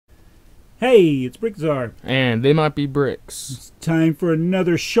Hey, it's BrickTsar. And they might be bricks. It's time for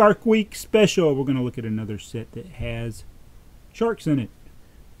another Shark Week special. We're going to look at another set that has sharks in it.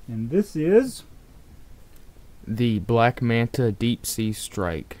 And this is The Black Manta Deep Sea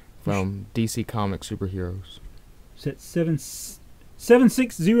Strike from DC Comics Superheroes. set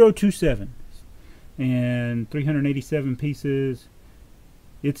 76027 and 387 pieces.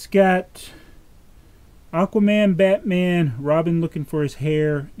 It's got Aquaman, Batman, Robin looking for his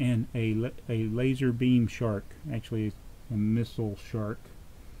hair, and a laser beam shark. Actually, a missile shark.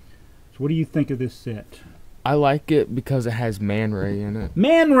 So what do you think of this set? I like it because it has Man Ray in it.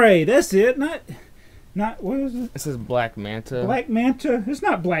 Man Ray, that's it. Not what is it? It says Black Manta. Black Manta? It's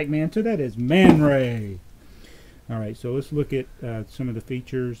not Black Manta. That is Man Ray. All right, so let's look at some of the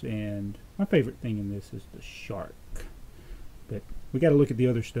features. And my favorite thing in this is the shark. But we got to look at the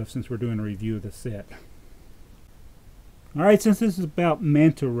other stuff since we're doing a review of the set. All right, since this is about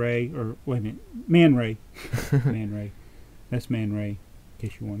Manta Ray, or wait a minute, Man Ray. Man Ray. That's Man Ray, in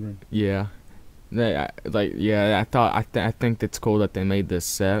case you're wondering. Yeah. I think it's cool that they made this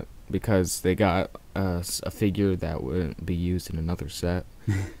set because they got a figure that wouldn't be used in another set.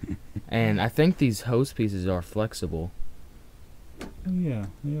 And I think these hose pieces are flexible. Oh yeah,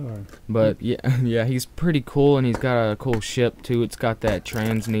 they are. But yeah, he's pretty cool, and he's got a cool ship too. It's got that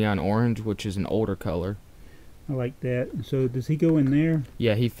trans neon orange, which is an older color. I like that. So does he go in there?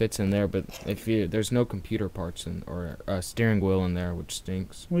 Yeah, he fits in there, but there's no computer parts or a steering wheel in there, which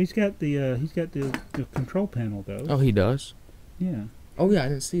stinks. Well, he's got the control panel though. Oh, he does? Yeah. Oh yeah, I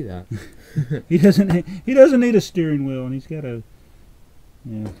didn't see that. He doesn't need a steering wheel, and he's got a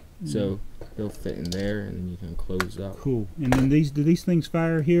So he'll fit in there, and then you can close up. Cool. And then do these things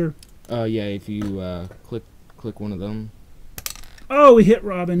fire here? Yeah, if you click one of them. Oh, we hit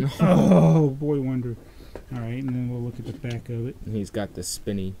Robin. Oh, boy wonder. All right, and then we'll look at the back of it. And he's got the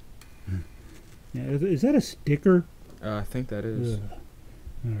spinny. Yeah, is that a sticker? I think that is. Ugh.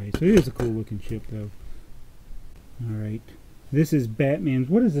 All right, so it is a cool looking ship though. All right, this is Batman's.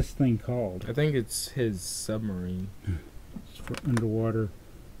 What is this thing called? I think it's his submarine. It's for underwater.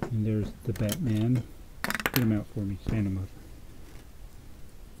 And there's the Batman. Get him out for me. Stand him up.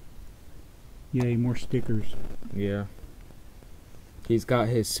 Yay, more stickers. Yeah. He's got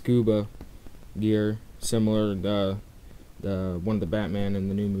his scuba gear, similar the one of the Batman in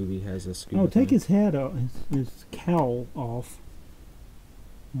the new movie has a scuba. Oh, take thing. his hat off, his cowl off.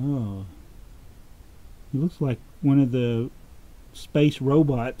 Oh, he looks like one of the space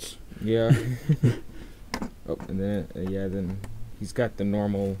robots. Yeah. Oh, and then then he's got the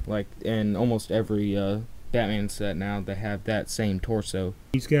normal, like, and almost every Batman set now they have that same torso.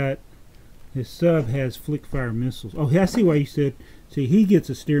 He's got his sub has flick fire missiles. Oh, I see why you said. See, he gets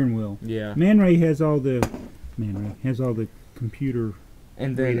a steering wheel. Yeah. Man Ray has all the computer.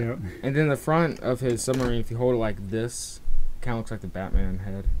 And then the front of his submarine, if you hold it like this, kind of looks like the Batman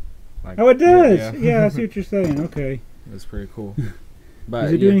head. Like, oh, it does. Yeah. Yeah, I see what you're saying. Okay. That's pretty cool. But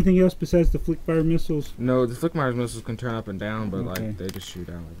does it do anything else besides the flick fire missiles? No, the flick fire missiles can turn up and down, but Okay. like they just shoot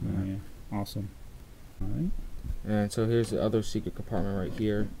out like that. Oh, yeah. Awesome. All right. And so here's the other secret compartment right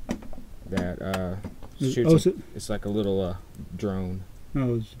here that shoots. It's like a little drone.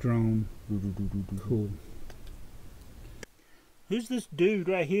 Oh, it's a drone. Cool. Who's this dude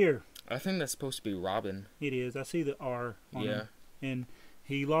right here? I think that's supposed to be Robin. It is. I see the R on him. And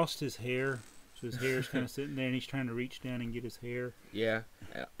he lost his hair, so his hair's kind of sitting there, and he's trying to reach down and get his hair. Yeah.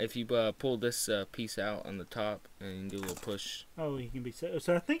 If you pull this piece out on the top and do a little push. Oh, he can be so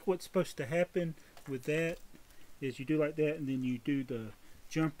I think what's supposed to happen with that is you do like that, and then you do the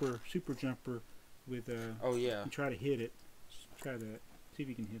super jumper with oh yeah. You try to hit it. Just try that. See if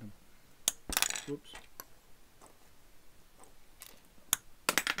you can hit him. Whoops.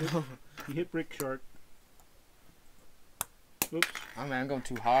 You hit Brick Shark. Whoops. Oh man, I'm going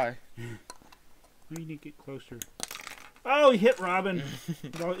too high. Oh, you need to get closer. Oh, he hit Robin. He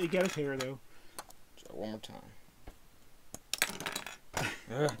got his hair though. So one more time.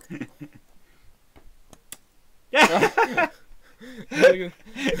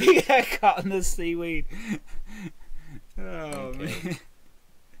 He got caught in the seaweed. Oh okay. man.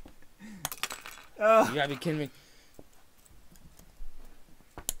 Oh. You gotta be kidding me.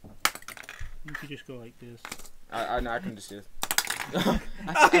 You could just go like this. I can just do this.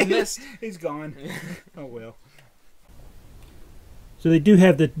 I missed. He's gone. Oh well. So they do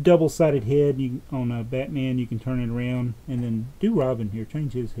have the double-sided head. On Batman, you can turn it around, and then do Robin here.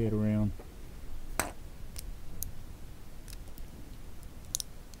 Change his head around.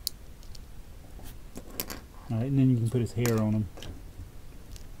 All right, and then you can put his hair on him.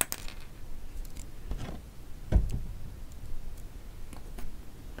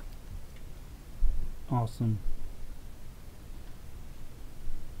 Awesome.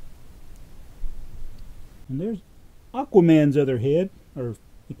 And there's Aquaman's other head, or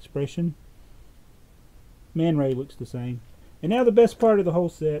expression. Man Ray looks the same. And now the best part of the whole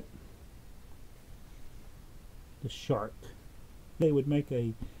set. The shark. They would make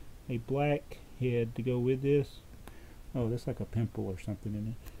a black head to go with this. Oh, that's like a pimple or something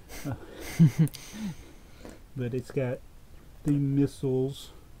in it. But it's got the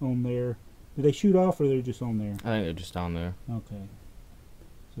missiles on there. Do they shoot off or they're just on there? I think they're just on there. Okay.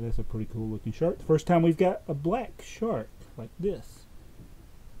 So that's a pretty cool looking shark. The first time we've got a black shark like this.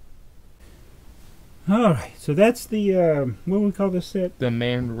 Alright, so that's the, what do we call this set? The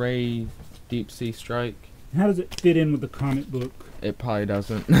Man Ray Deep Sea Strike. How does it fit in with the comic book? It probably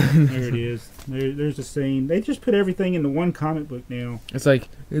doesn't. There it is. There's a scene. They just put everything into one comic book now. It's like,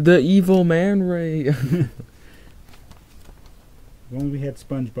 the evil Man Ray. If only we had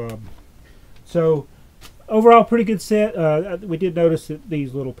SpongeBob. So, overall, pretty good set. We did notice that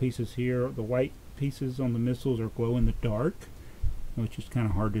these little pieces here, the white pieces on the missiles, are glow in the dark, which is kind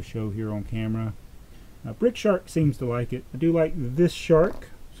of hard to show here on camera. Brick Shark seems to like it. I do like this shark,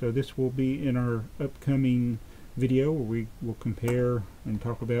 so this will be in our upcoming video where we will compare and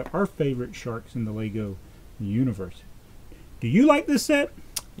talk about our favorite sharks in the LEGO universe. Do you like this set?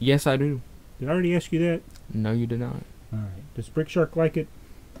 Yes, I do. Did I already ask you that? No, you did not. Alright. Does Brick Shark like it?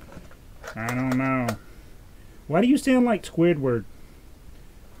 I don't know. Why do you sound like Squidward?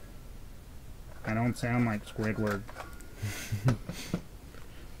 I don't sound like Squidward.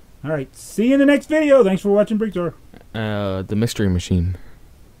 Alright, see you in the next video. Thanks for watching BrickTsar. The Mystery Machine.